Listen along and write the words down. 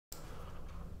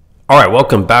All right,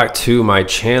 welcome back to my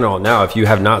channel. Now, if you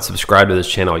have not subscribed to this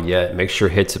channel yet, make sure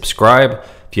hit subscribe.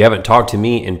 If you haven't talked to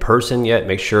me in person yet,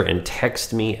 make sure and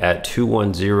text me at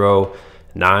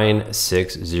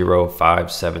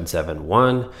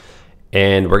 210-960-5771.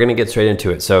 And we're gonna get straight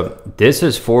into it. So this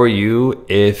is for you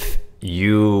if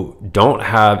you don't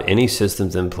have any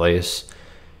systems in place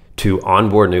to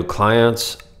onboard new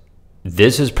clients.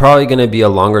 This is probably gonna be a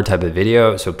longer type of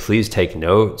video, so please take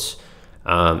notes.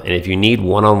 And if you need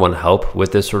one-on-one help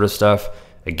with this sort of stuff,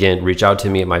 again, reach out to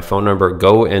me at my phone number.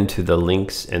 Go into the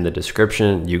links in the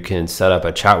description. You can set up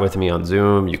a chat with me on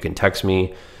Zoom. You can text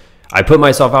me. I put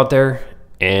myself out there,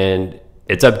 and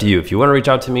it's up to you. If you want to reach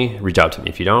out to me, reach out to me.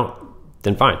 If you don't,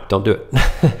 then fine, don't do it.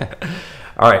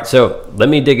 All right, so let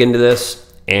me dig into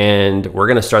this, and we're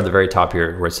going to start at the very top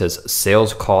here where it says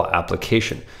sales call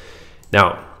application.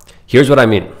 Now, here's what I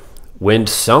mean. When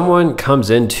someone comes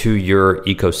into your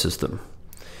ecosystem,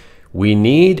 we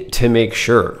need to make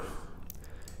sure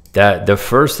that the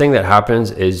first thing that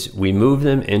happens is we move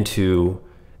them into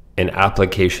an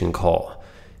application call.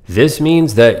 This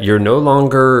means that you're no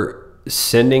longer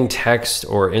sending text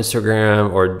or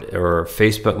Instagram or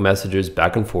Facebook messages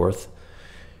back and forth.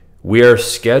 We are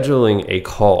scheduling a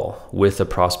call with a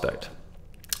prospect.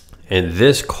 And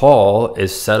this call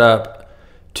is set up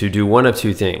to do one of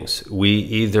two things. We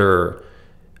either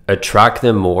attract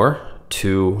them more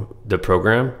to the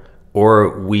program,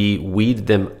 or we weed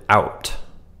them out.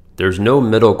 There's no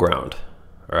middle ground,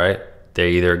 all right?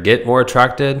 They either get more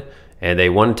attracted and they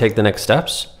want to take the next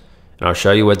steps, and I'll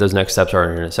show you what those next steps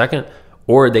are in a second,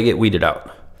 or they get weeded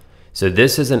out. So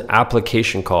this is an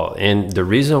application call, and the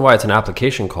reason why it's an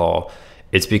application call,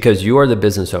 it's because you are the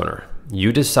business owner.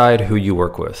 You decide who you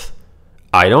work with.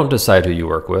 I don't decide who you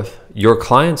work with. Your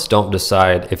clients don't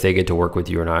decide if they get to work with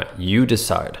you or not. You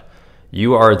decide.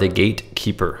 You are the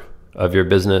gatekeeper of your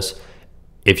business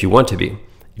if you want to be.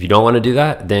 If you don't want to do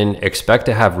that, then expect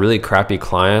to have really crappy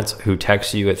clients who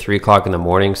text you at 3 o'clock in the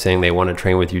morning saying they want to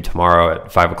train with you tomorrow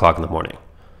at 5 o'clock in the morning.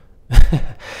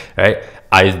 Right?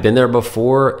 I've been there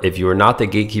before. If you are not the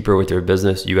gatekeeper with your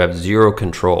business, you have zero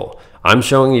control. I'm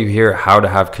showing you here how to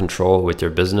have control with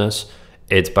your business.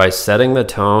 It's by setting the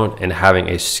tone and having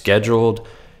a scheduled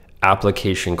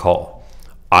application call.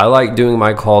 I like doing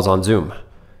my calls on Zoom.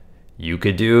 You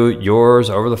could do yours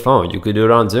over the phone. You could do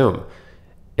it on Zoom.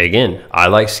 Again, I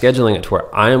like scheduling it to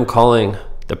where I am calling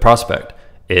the prospect.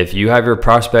 If you have your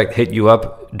prospect hit you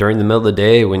up during the middle of the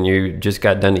day when you just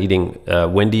got done eating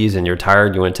Wendy's and you're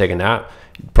tired, you want to take a nap,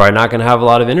 you're probably not going to have a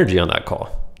lot of energy on that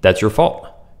call. That's your fault.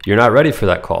 You're not ready for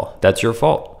that call. That's your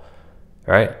fault.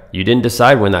 Right? You didn't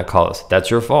decide when that call is.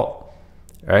 That's your fault.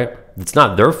 Right? It's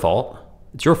not their fault.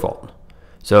 It's your fault.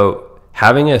 So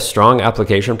having a strong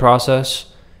application process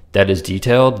that is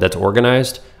detailed, that's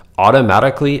organized,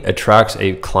 automatically attracts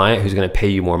a client who's going to pay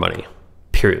you more money,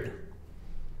 period.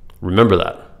 Remember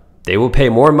that. They will pay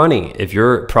more money if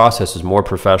your process is more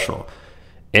professional.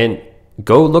 And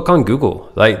go look on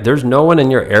Google. Like, there's no one in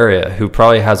your area who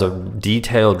probably has a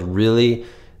detailed, really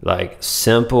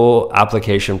simple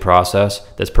application process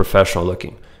that's professional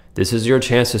looking. This is your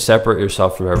chance to separate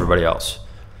yourself from everybody else.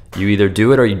 You either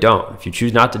do it or you don't. If you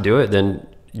choose not to do it, then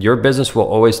your business will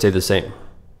always stay the same.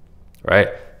 Right?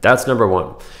 That's number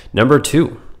one. Number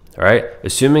two, all right,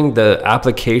 assuming the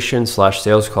application /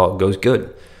 sales call goes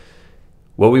good,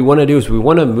 what we want to do is we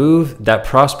want to move that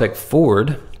prospect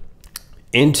forward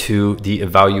into the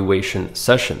evaluation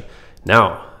session.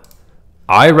 Now,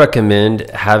 I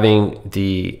recommend having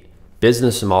the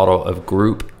business model of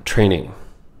group training.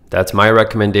 That's my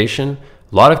recommendation.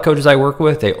 A lot of coaches I work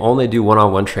with, they only do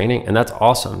one-on-one training, and that's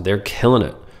awesome. They're killing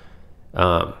it.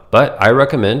 But I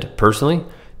recommend, personally,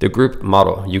 the group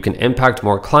model. You can impact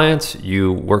more clients,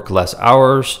 you work less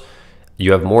hours,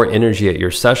 you have more energy at your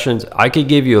sessions. I could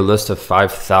give you a list of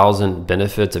 5,000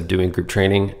 benefits of doing group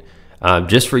training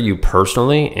just for you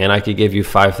personally, and I could give you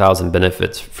 5,000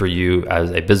 benefits for you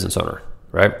as a business owner,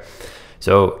 right?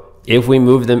 So if we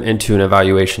move them into an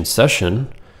evaluation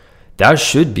session, that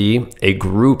should be a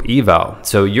group eval.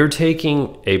 So you're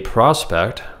taking a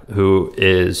prospect who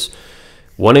is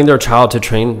wanting their child to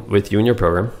train with you in your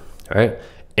program, right?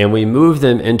 And we move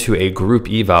them into a group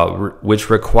eval, which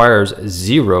requires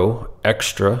zero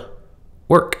extra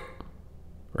work,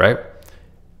 right?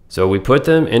 So we put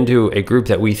them into a group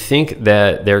that we think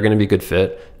that they're going to be a good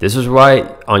fit. This is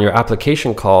why on your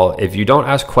application call, if you don't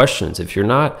ask questions, if you're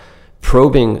not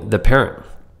probing the parent,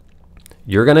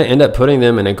 you're going to end up putting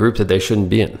them in a group that they shouldn't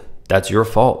be in. That's your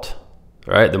fault,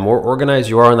 right? The more organized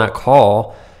you are on that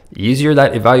call, the easier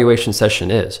that evaluation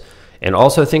session is. And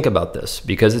also think about this,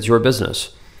 because it's your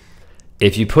business.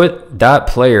 if you put that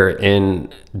player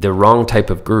in the wrong type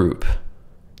of group,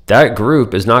 that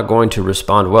group is not going to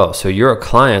respond well. So your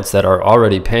clients that are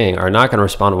already paying are not going to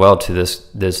respond well to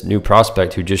this new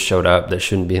prospect who just showed up that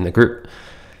shouldn't be in the group.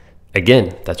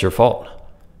 Again, that's your fault.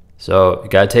 So you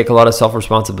got to take a lot of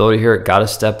self-responsibility here. Got to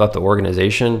step up the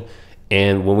organization.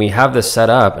 And when we have this set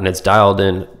up and it's dialed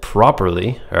in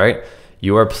properly, all right,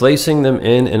 you are placing them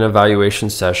in an evaluation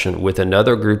session with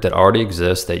another group that already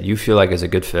exists that you feel like is a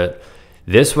good fit.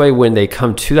 This way, when they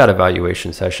come to that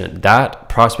evaluation session, that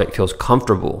prospect feels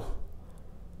comfortable.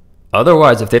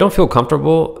 Otherwise, if they don't feel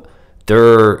comfortable,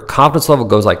 their confidence level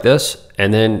goes like this,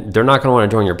 and then they're not going to want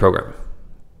to join your program.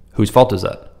 Whose fault is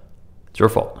that? It's your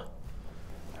fault.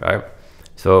 All right?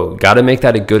 So got to make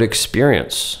that a good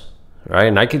experience. Right?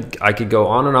 And I could go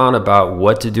on and on about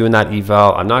what to do in that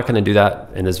eval. I'm not going to do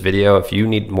that in this video. If you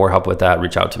need more help with that,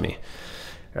 reach out to me.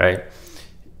 Right?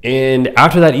 And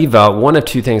after that eval, one of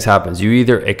two things happens. You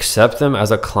either accept them as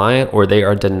a client or they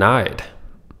are denied.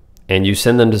 And you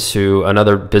send them to sue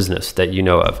another business that you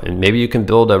know of. And maybe you can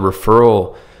build a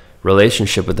referral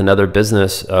relationship with another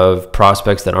business of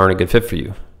prospects that aren't a good fit for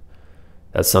you.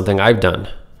 That's something I've done,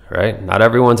 right? Not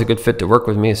everyone's a good fit to work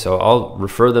with me, so I'll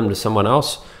refer them to someone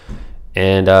else.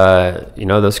 And, you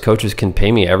know, those coaches can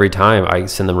pay me every time I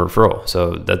send them a referral.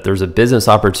 So that there's a business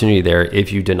opportunity there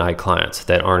if you deny clients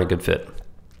that aren't a good fit.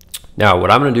 Now,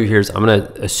 what I'm going to do here is I'm going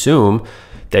to assume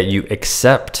that you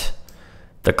accept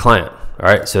the client. All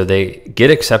right. So they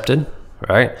get accepted.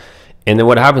 Right. And then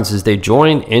what happens is they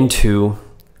join into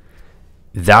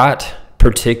that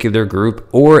particular group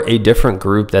or a different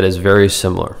group that is very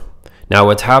similar. Now,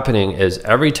 what's happening is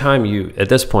every time you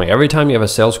have a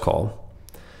sales call,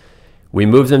 we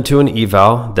move them to an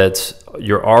eval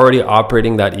you're already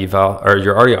operating that eval, or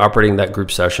you're already operating that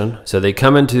group session. So they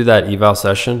come into that eval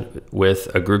session with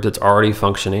a group that's already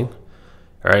functioning,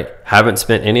 all right? Haven't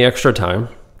spent any extra time.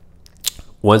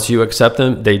 Once you accept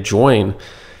them, they join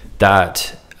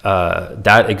that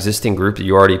existing group that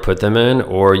you already put them in,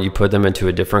 or you put them into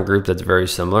a different group that's very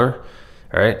similar,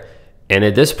 all right? And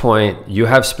at this point, you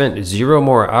have spent 0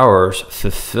 more hours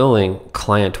fulfilling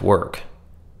client work,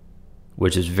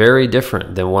 which is very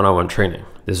different than one-on-one training.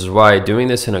 This is why doing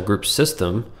this in a group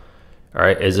system, all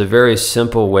right, is a very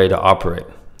simple way to operate,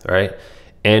 all right?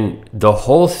 And the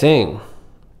whole thing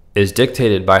is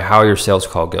dictated by how your sales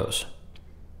call goes,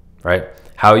 right?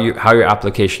 How your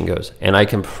application goes. And I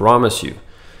can promise you,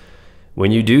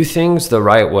 when you do things the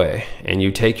right way and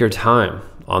you take your time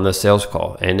on the sales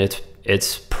call and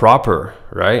it's proper,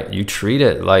 right? You treat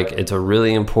it like it's a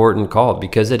really important call,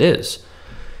 because it is.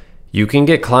 You can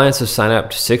get clients to sign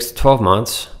up 6 to 12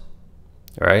 months,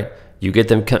 all right? You get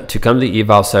them to come to the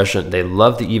eval session. They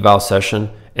love the eval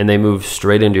session and they move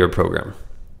straight into your program,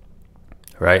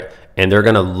 right? And they're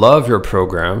going to love your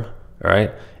program, all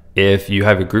right, if you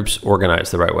have your groups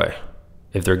organized the right way,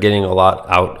 if they're getting a lot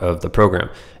out of the program.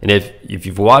 And if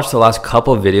you've watched the last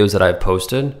couple of videos that I've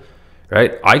posted,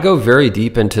 right, I go very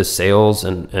deep into sales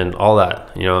and all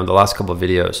that, you know, in the last couple of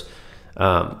videos.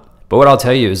 But what I'll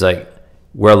tell you is, like,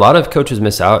 where a lot of coaches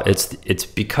miss out, it's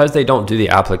because they don't do the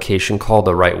application call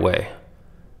the right way.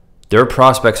 Their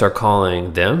prospects are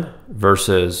calling them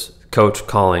versus coach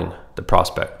calling the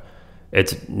prospect.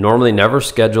 It's normally never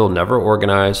scheduled, never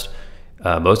organized.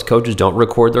 Most coaches don't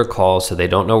record their calls, so they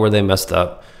don't know where they messed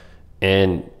up.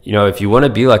 And, you know, if you want to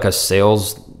be like a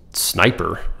sales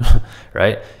sniper,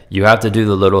 right, you have to do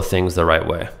the little things the right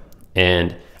way.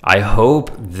 And I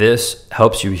hope this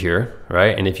helps you here,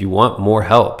 right? And if you want more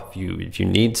help, if you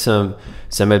need some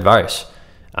advice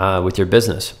with your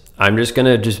business, I'm just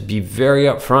gonna be very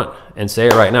upfront and say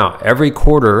it right now. Every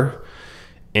quarter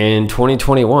in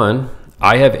 2021,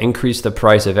 I have increased the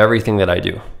price of everything that I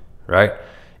do, right?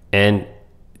 And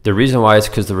the reason why is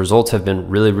because the results have been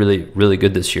really, really, really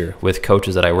good this year with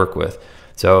coaches that I work with.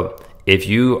 So if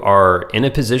you are in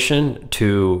a position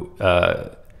to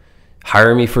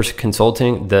hire me for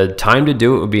consulting, the time to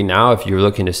do it would be now if you're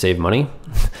looking to save money.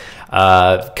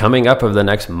 Coming up over the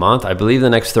next month, I believe the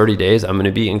next 30 days, I'm going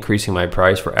to be increasing my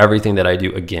price for everything that I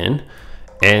do again.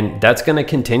 And that's going to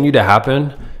continue to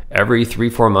happen every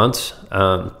 3-4 months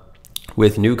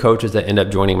with new coaches that end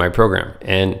up joining my program.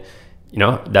 And, you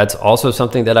know, that's also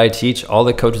something that I teach all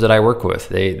the coaches that I work with.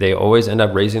 They always end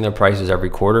up raising their prices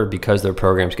every quarter because their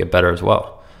programs get better as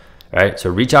well. All right, so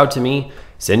reach out to me.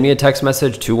 Send me a text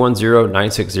message,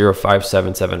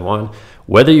 210-960-5771.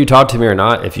 Whether you talk to me or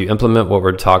not, if you implement what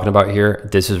we're talking about here,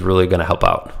 this is really going to help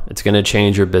out. It's going to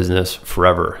change your business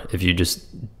forever if you just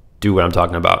do what I'm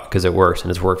talking about, because it works.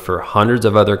 And it's worked for hundreds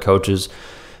of other coaches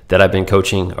that I've been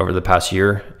coaching over the past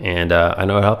year. And I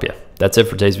know it'll help you. That's it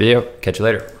for today's video. Catch you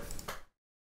later.